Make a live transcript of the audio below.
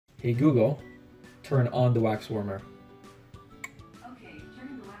Hey Google, turn on the wax warmer. Okay,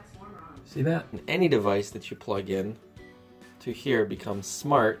 turning the wax warmer on. See that? Any device that you plug in to here becomes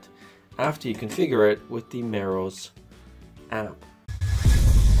smart after you configure it with the MEROSS app.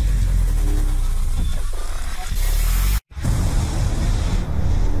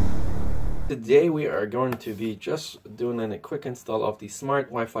 Today we are going to be just doing a quick install of the Smart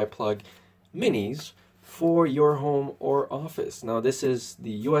Wi-Fi Plug Minis for your home or office. Now this is the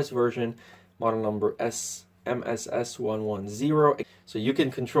US version, model number MSS110. So you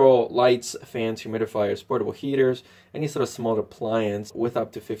can control lights, fans, humidifiers, portable heaters, any sort of small appliance with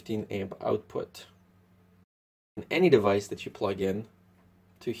up to 15 amp output. And any device that you plug in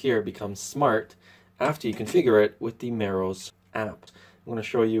to here becomes smart after you configure it with the MEROSS app. I'm going to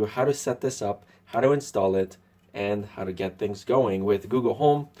show you how to set this up, how to install it, and how to get things going with Google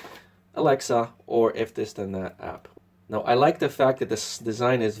Home, Alexa, or If This Then That app. Now I like the fact that this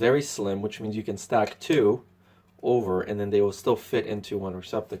design is very slim, which means you can stack two over and then they will still fit into one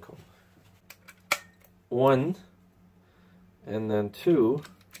receptacle. One, and then two,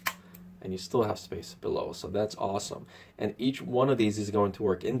 and you still have space below, so that's awesome. And each one of these is going to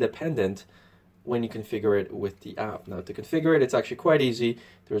work independent when you configure it with the app. Now to configure it, it's actually quite easy.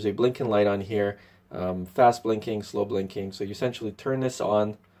 There's a blinking light on here, fast blinking, slow blinking, so you essentially turn this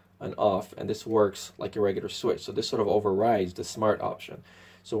on and off, and this works like a regular switch. So this sort of overrides the smart option.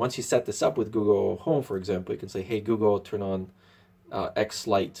 So once you set this up with Google Home, for example, you can say, hey Google, turn on X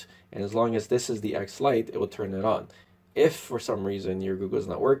light, and as long as this is the X light, it will turn it on. If for some reason your Google is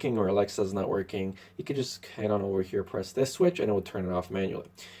not working or Alexa is not working, you can just head on over here, press this switch, and it will turn it off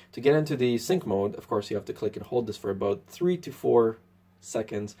manually. To get into the sync mode, of course, you have to click and hold this for about 3 to 4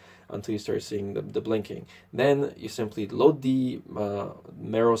 seconds until you start seeing the blinking. Then you simply load the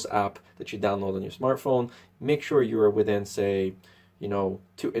MEROSS app that you download on your smartphone. Make sure you are within, say, 2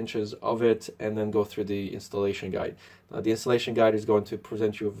 inches of it, and then go through the installation guide. Now, the installation guide is going to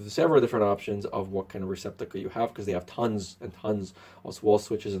present you with several different options of what kind of receptacle you have, because they have tons and tons of wall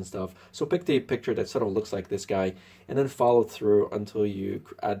switches and stuff. So pick the picture that sort of looks like this guy, and then follow through until you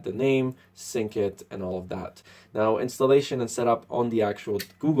add the name, sync it, and all of that. Now, installation and setup on the actual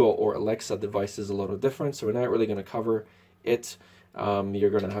Google or Alexa device is a little different, so we're not really going to cover it. You're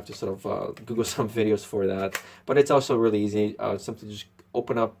going to have to sort of Google some videos for that, but it's also really easy. Simply just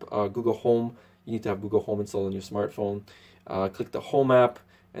open up Google Home. You need to have Google Home installed on your smartphone. Click the Home app,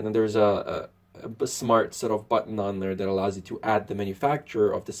 and then there's a smart sort of button on there that allows you to add the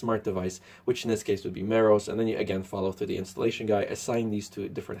manufacturer of the smart device, which in this case would be MEROSS, and then you again follow through the installation guide, assign these to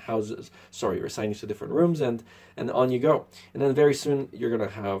different assign these to different rooms, and on you go. And then very soon you're going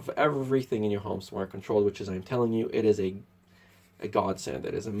to have everything in your home smart controlled, which is, I'm telling you, it is a godsend.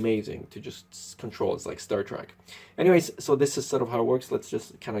 It is amazing to just control. It's like Star Trek. Anyways, so this is sort of how it works. Let's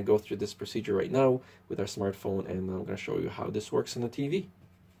just kind of go through this procedure right now with our smartphone, and I'm going to show you how this works on the TV.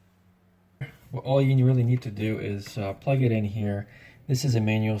 Well, all you really need to do is plug it in here. This is a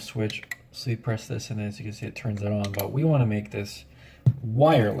manual switch, so you press this, and as you can see, it turns it on. But we want to make this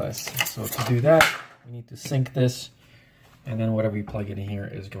wireless. So to do that, we need to sync this, and then whatever you plug in here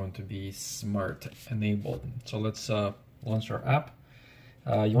is going to be smart enabled. So let's launch our app.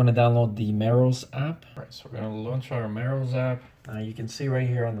 You want to download the MEROSS app. All right, so we're going to launch our MEROSS app. You can see right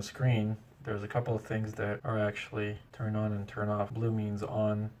here on the screen, there's a couple of things that are actually turn on and turn off. Blue means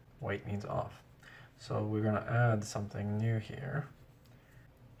on, white means off. So we're going to add something new here.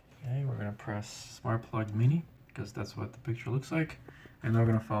 Okay, we're going to press Smart Plug Mini, because that's what the picture looks like. And then we're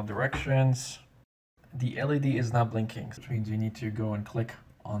going to follow directions. The LED is not blinking, which means you need to go and click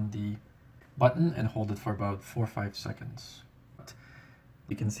on the button and hold it for about 4 or 5 seconds.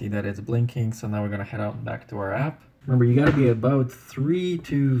 You can see that it's blinking, so now we're going to head out back to our app. Remember, you got to be about 3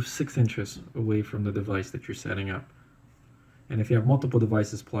 to 6 inches away from the device that you're setting up. And if you have multiple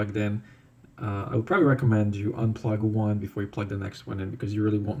devices plugged in, I would probably recommend you unplug one before you plug the next one in, because you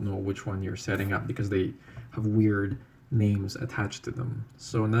really won't know which one you're setting up, because they have weird names attached to them.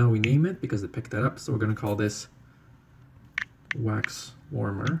 So now we name it because it picked that up, so we're going to call this wax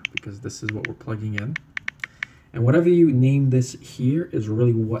warmer, because this is what we're plugging in. And whatever you name this here is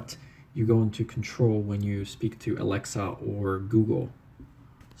really what you're going to control when you speak to Alexa or Google.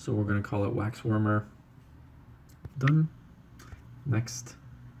 So we're going to call it wax warmer. Done. Next.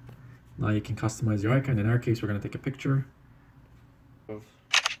 Now you can customize your icon. In our case, we're going to take a picture. You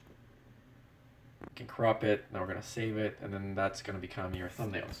can crop it. Now we're going to save it, and then that's going to become your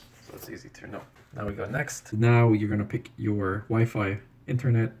thumbnails. So it's easy to know. Now we go next. Now you're going to pick your Wi-Fi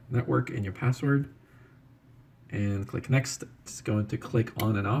internet network and your password, and click next. It's going to click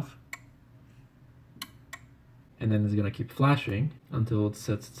on and off. and then it's going to keep flashing until it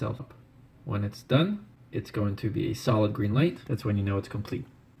sets itself up. When it's done, it's going to be a solid green light. That's when you know it's complete.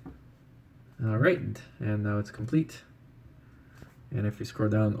 All right, and now it's complete. And if we scroll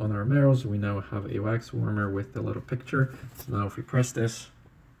down on our MEROSS, we now have a wax warmer with a little picture. So now if we press this,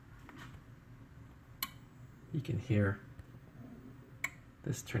 you can hear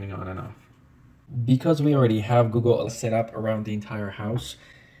this turning on and off. Because we already have Google set up around the entire house,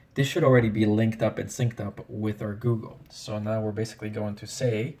 this should already be linked up and synced up with our Google. So now we're basically going to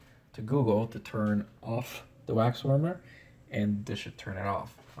say to Google to turn off the wax warmer, and this should turn it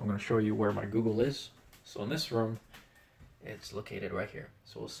off. I'm going to show you where my Google is. So in this room, it's located right here.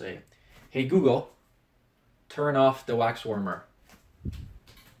 So we'll say, hey Google, turn off the wax warmer.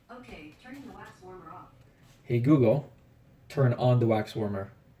 Okay, turning the wax warmer off. Hey Google, turn on the wax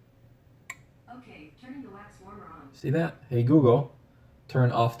warmer. Okay, turning the wax warmer on. See that? Hey Google,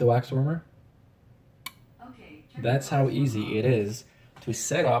 turn off the wax warmer. Okay, That's how easy it is to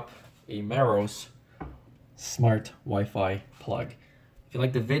set up a MEROSS smart Wi-Fi plug. If you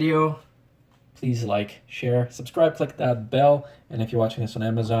like the video, please like, share, subscribe, click that bell, and if you're watching this on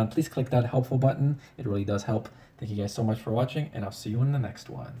Amazon, please click that helpful button. It really does help. Thank you guys so much for watching, and I'll see you in the next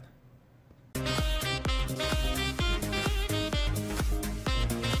one.